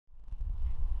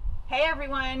Hey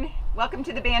everyone, welcome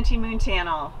to the Banshee Moon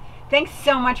channel. Thanks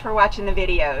so much for watching the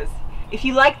videos. If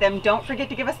you like them, don't forget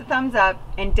to give us a thumbs up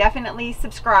and definitely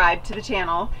subscribe to the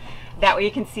channel. That way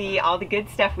you can see all the good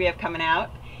stuff we have coming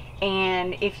out.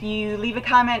 And if you leave a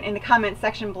comment in the comment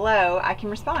section below, I can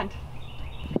respond.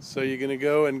 So you're going to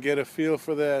go and get a feel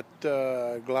for that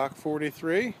Glock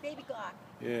 43? Baby Glock.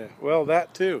 Yeah, well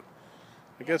that too.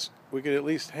 I guess we could at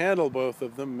least handle both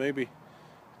of them. Maybe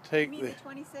take the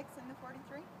 26 and the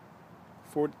 43?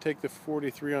 Take the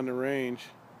 43 on the range.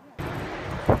 Yeah.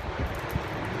 So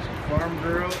Farm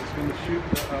Girl is going to shoot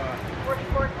the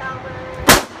 44 caliber.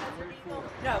 44.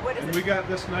 No, what is it? And we got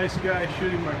this nice guy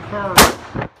shooting my car.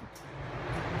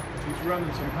 He's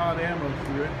running some hot ammo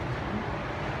through it,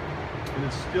 and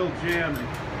it's still jamming.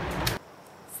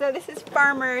 So this is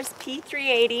Farmer's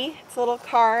P380. It's a little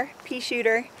car, pea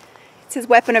shooter. It's his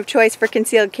weapon of choice for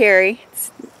concealed carry.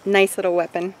 It's a nice little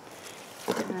weapon.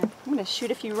 I'm going to shoot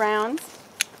a few rounds.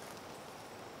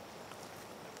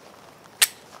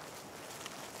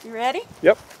 You ready?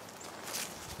 Yep.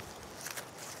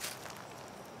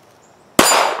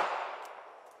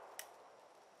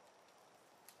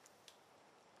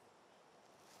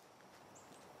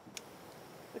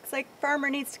 Looks like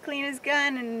Farmer needs to clean his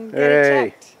gun and get it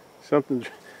checked. Something.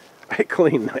 I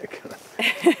cleaned that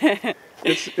gun.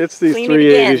 It's these Clean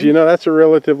 380s. You know, that's a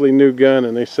relatively new gun,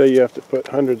 and they say you have to put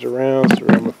hundreds of rounds through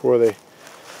them before they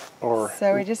are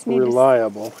so we just need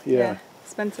reliable. To, yeah.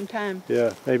 Spend some time.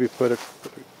 Yeah, maybe put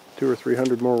 200 or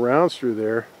 300 more rounds through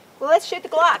there. Well, let's shoot the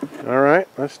Glock. All right,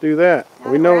 let's do that.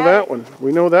 We know that one.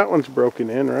 We know that one's broken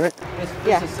in, right?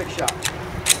 This is 6 shot.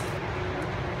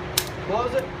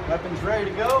 Close it. Weapon's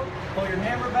ready to go. Pull your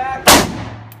hammer back.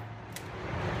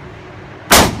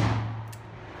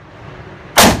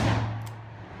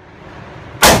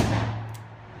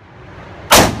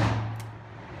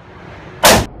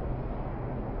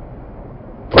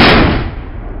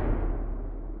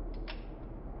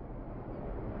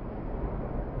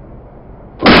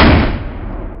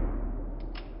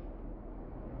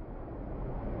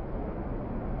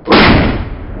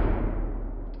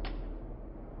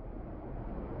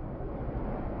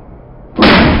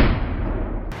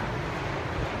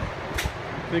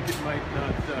 I think it might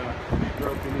not be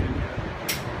broken in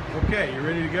yet. Okay, you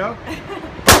ready to go? I think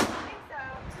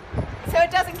so. So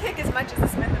it doesn't kick as much as the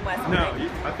Smith & Wesson. No,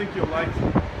 I think you'll like it.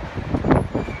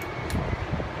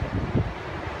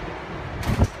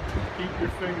 Keep your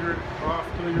finger off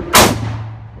till you're ready.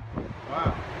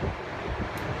 Wow.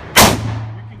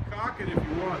 You can cock it if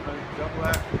you want, honey. Double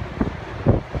action.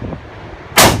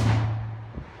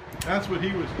 That's what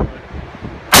he was doing.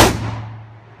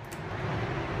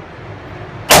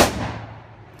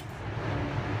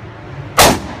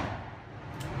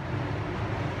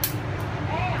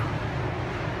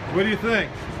 What do you think?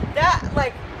 That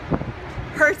like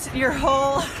hurts your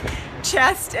whole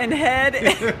chest and head.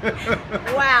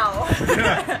 Wow.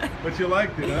 Yeah, but you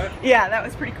liked it, huh? Yeah, that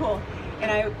was pretty cool. And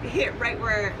I hit right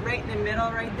in the middle,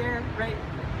 right there, right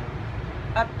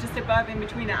up just above in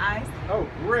between the eyes. Oh,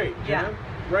 great. Yeah. Jim.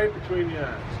 Right between the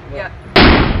eyes. Yeah.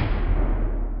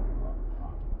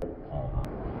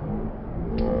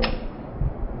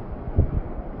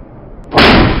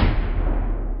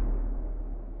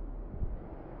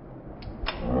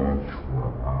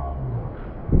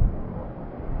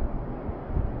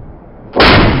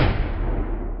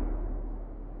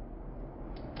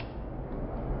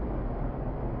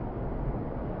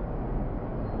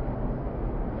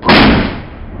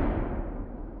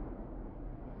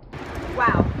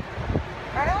 Wow.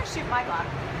 Alright, I want to shoot my Glock.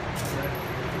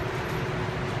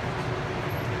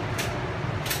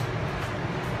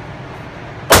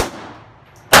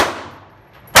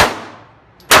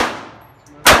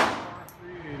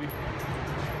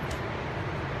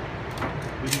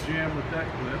 Did you jam with that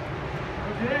clip?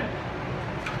 Oh, yeah.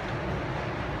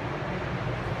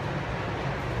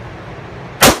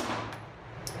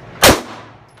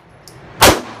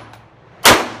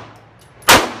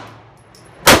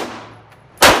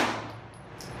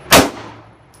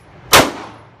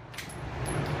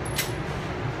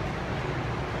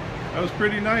 That was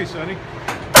pretty nice, honey. You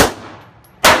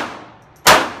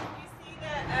see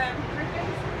the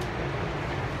groupings?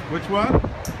 Which one?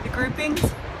 The groupings?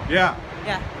 Yeah.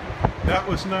 Yeah. That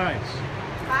was nice.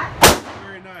 Hot?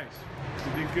 Very nice.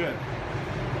 You did good.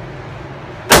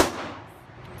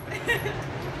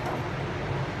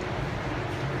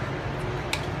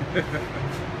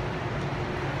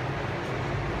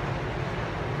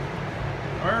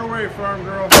 Fire away, farm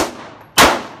girl.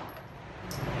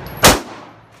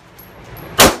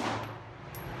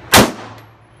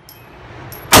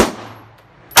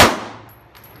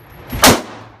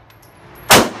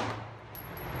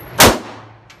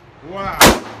 Wow.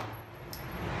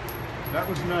 That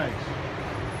was nice.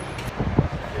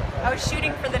 I was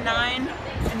shooting for the 9,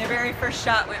 and the very first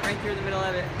shot went right through the middle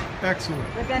of it. Excellent.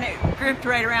 But then it grouped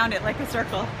right around it like a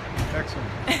circle. Excellent.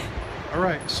 All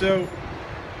right, so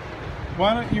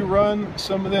why don't you run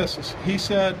some of this? He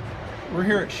said, we're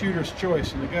here at Shooter's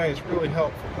Choice, and the guy is really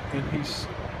helpful, and he's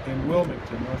in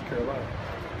Wilmington, North Carolina.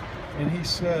 And he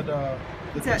said that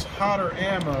this hotter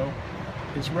ammo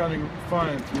is running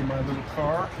fine through my little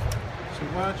car. So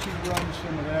why don't you run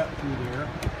some of that through there?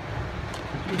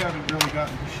 Because you haven't really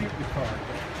gotten to shoot the car.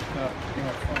 Not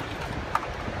fun.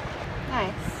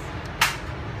 Nice.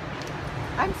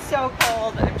 I'm so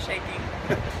cold, I'm shaking.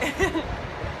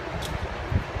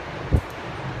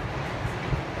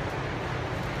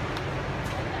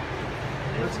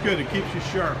 That's good, it keeps you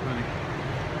sharp, honey.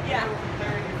 Yeah.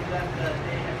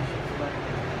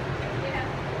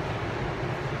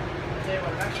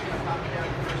 I'm actually going to pop down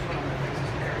the first one on the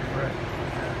Texas Terry. Right.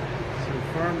 So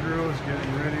Farm Girl is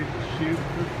getting ready to shoot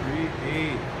the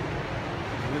 3.8.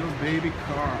 Little baby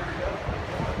car.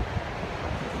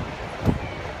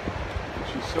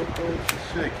 She's so cold, she's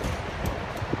shaking.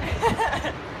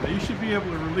 Now you should be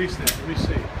able to release that. Let me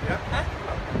see. Yep. I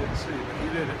didn't see, but you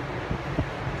did it.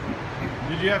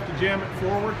 Did you have to jam it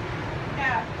forward?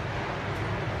 Yeah.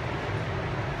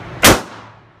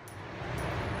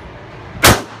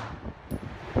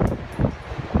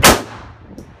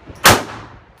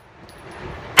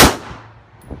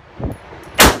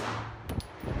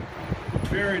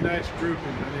 Very nice grouping.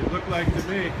 And it looked like to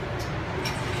me,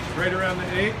 right around the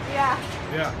 8? Yeah.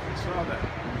 Yeah, I saw that.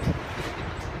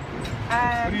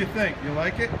 What do you think? You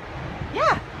like it?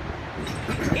 Yeah.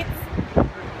 I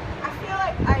feel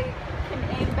like I can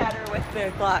aim better with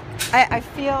the Glock. I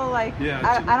feel like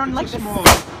I don't like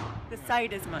the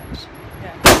sight as much.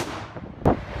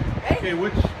 Yeah. Okay,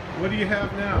 what do you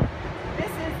have now?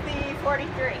 This is the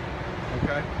 43.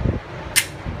 Okay.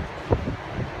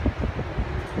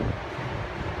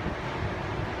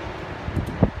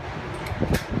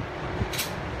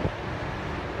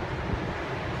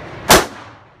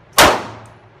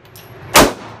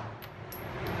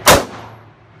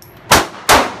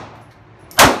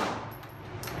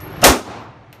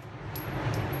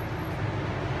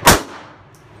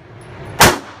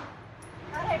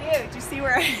 Did you see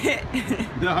where I hit?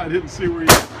 No, I didn't see where you.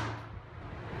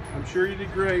 I'm sure you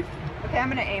did great. Okay, I'm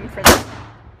gonna aim for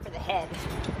the head.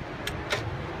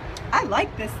 I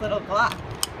like this little Glock.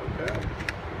 Okay.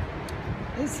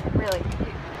 It's really cute.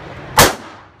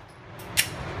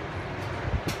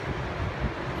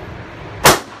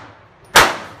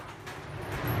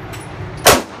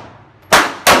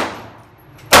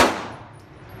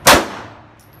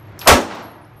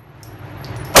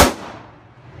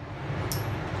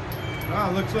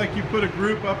 Wow, looks like you put a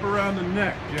group up around the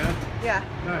neck, Jen. Yeah.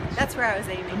 Nice. That's where I was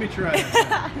aiming. Let me try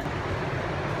that.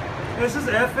 This is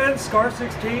FN Scar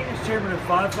 16. It's chairman of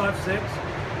 556.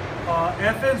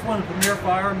 FN's one of the premier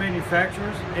firearm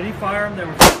manufacturers. Any firearm that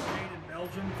was made in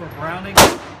Belgium for Browning is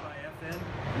made by FN.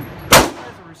 It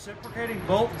has a reciprocating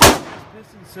bolt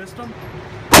piston system.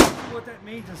 What that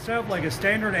means, instead of like a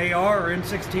standard AR or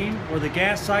M16 where the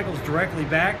gas cycles directly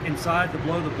back inside to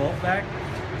blow the bolt back,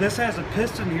 this has a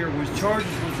piston here which charges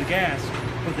with the gas,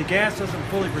 but the gas doesn't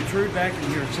fully protrude back in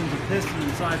here. It sends a piston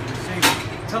inside the receiver.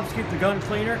 It helps keep the gun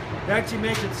cleaner. It actually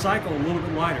makes it cycle a little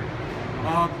bit lighter.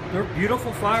 They're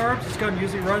beautiful firearms. This gun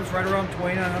usually runs right around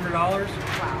 $2,900.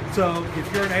 Wow. So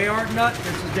if you're an AR nut,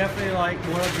 this is definitely like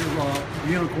one of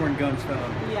your unicorn guns, fella.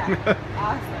 Yeah.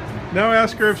 Awesome. Now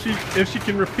ask her if she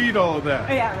can repeat all of that.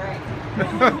 Oh, yeah, right.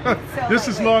 So, Just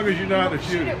as long as you know how to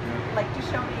shoot it. Like, just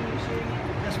show me you shooting it.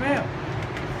 Yes, ma'am.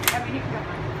 I mean, you can go on.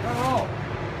 Not at all.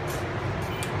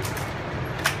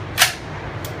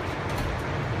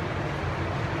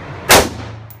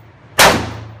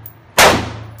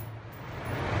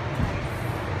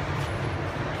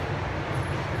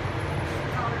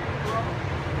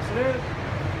 Yes, it is.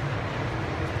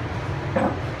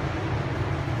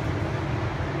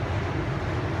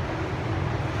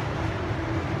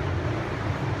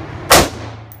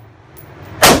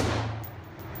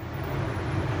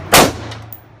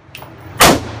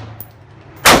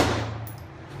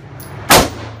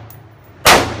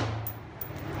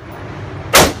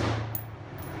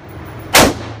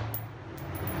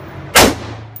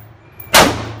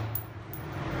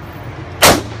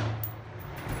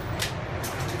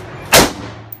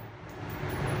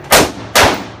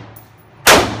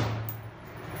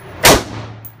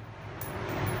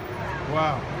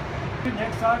 Wow.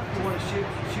 Next time, if you want to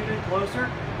shoot it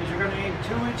closer, is you're going to aim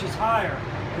 2 inches higher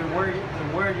than where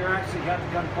you actually got the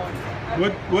gun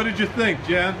pointed. What did you think,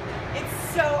 Jen? It's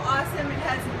so awesome. It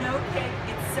has no kick.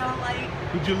 It's so light.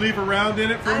 Would you leave a round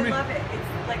in it for me? I love it.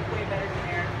 It's like way better than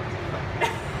air.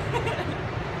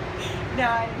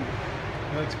 No,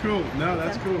 That's cool. No,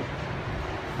 that's cool.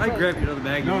 I grab you another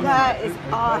Magnum. No, that is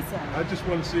awesome. I just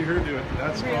want to see her do it.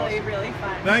 That's really, awesome. really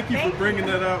fun. Thank you for bringing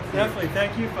that out. Definitely,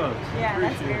 thank you, folks. Yeah,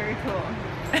 that's Appreciate very cool.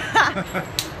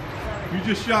 You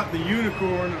just shot the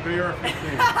unicorn of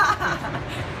AR-15.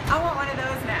 I want one of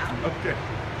those now. Okay.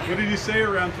 What did you say?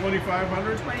 Around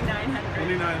 2,500? 2,900.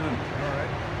 2,900. All right.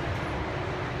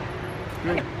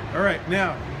 Good. All right.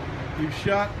 Now, you've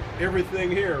shot everything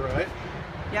here, right?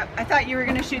 Yep. I thought you were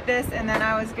going to shoot this, and then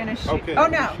I was going to shoot. Okay. Oh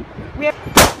no. We have.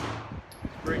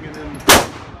 Bring it in.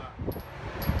 So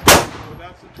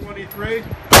that's the 23.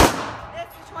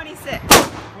 That's the 26.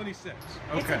 26.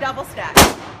 It's Okay. a double stack.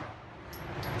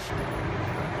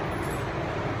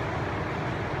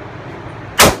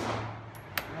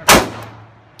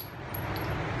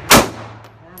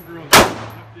 Farm girl's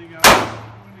lifting out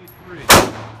 23.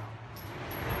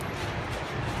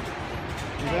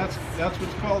 And that's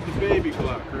what's called the baby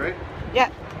Glock, right?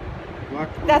 Yep. Glock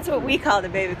 23. That's what we call the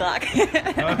baby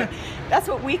Glock. That's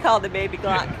what we call the baby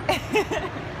Glock.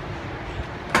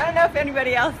 I don't know if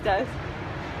anybody else does.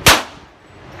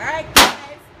 All right,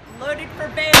 guys, loaded for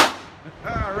bail.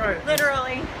 All right.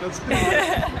 Literally. Let's do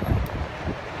it.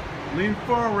 Lean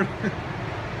forward.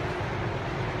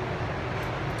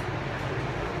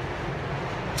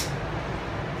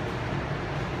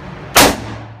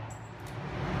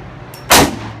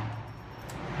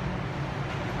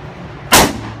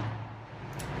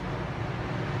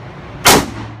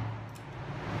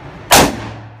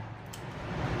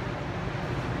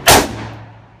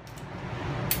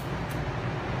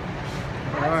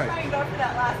 I was trying to go for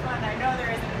that last one. I know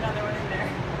there isn't another one in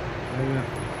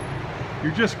there.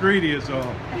 You're just greedy is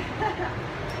all.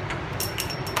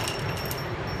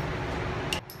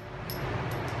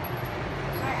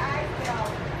 My eyes get all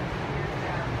weird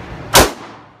now.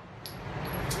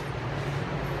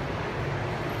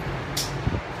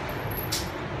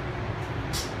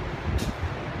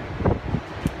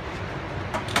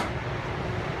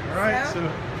 All right, so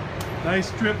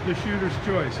nice trip to Shooter's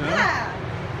Choice, huh?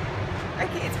 Yeah.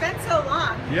 Okay, it's been so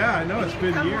long. Yeah, I know, We it's need to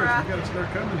been come years. more We often. gotta start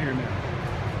coming here now.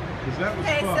 Because that was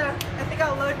Okay, fun. so I think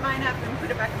I'll load mine up and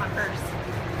put it back in my purse.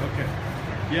 Okay.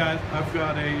 Yeah, I've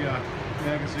got a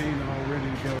magazine all ready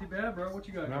to go. Too bad, bro. What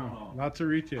you got going Wow, on? lots of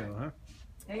retail, huh?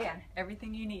 Oh yeah,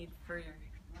 everything you need for your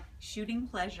shooting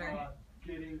pleasure.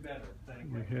 Getting better.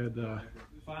 Thank We you. had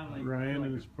Finally. Ryan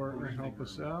and his partner help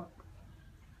us out.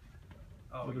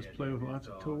 Oh, Let us yeah, play with dude, lots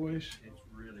of it's, toys. It's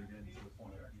really getting to the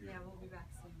point. Yeah, we'll be back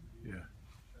soon. Yeah.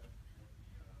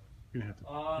 You're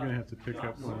gonna have to pick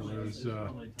up one of those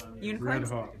Unicorns?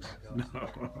 Redhawks.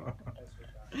 No.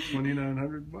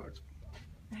 2,900 bucks.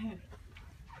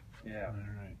 Yeah. All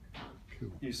right. Cool.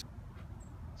 You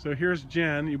So here's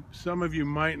Jen. Some of you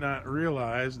might not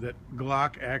realize that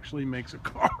Glock actually makes a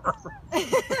car.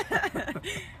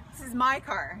 This is my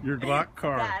car. Your Glock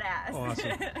car. Badass.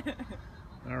 Awesome.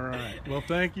 All right. Well,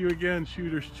 thank you again,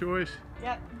 Shooter's Choice.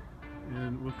 Yep,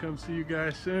 And we'll come see you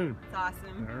guys soon. it's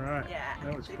awesome. All right. Yeah,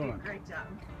 That was they fun. did a great job.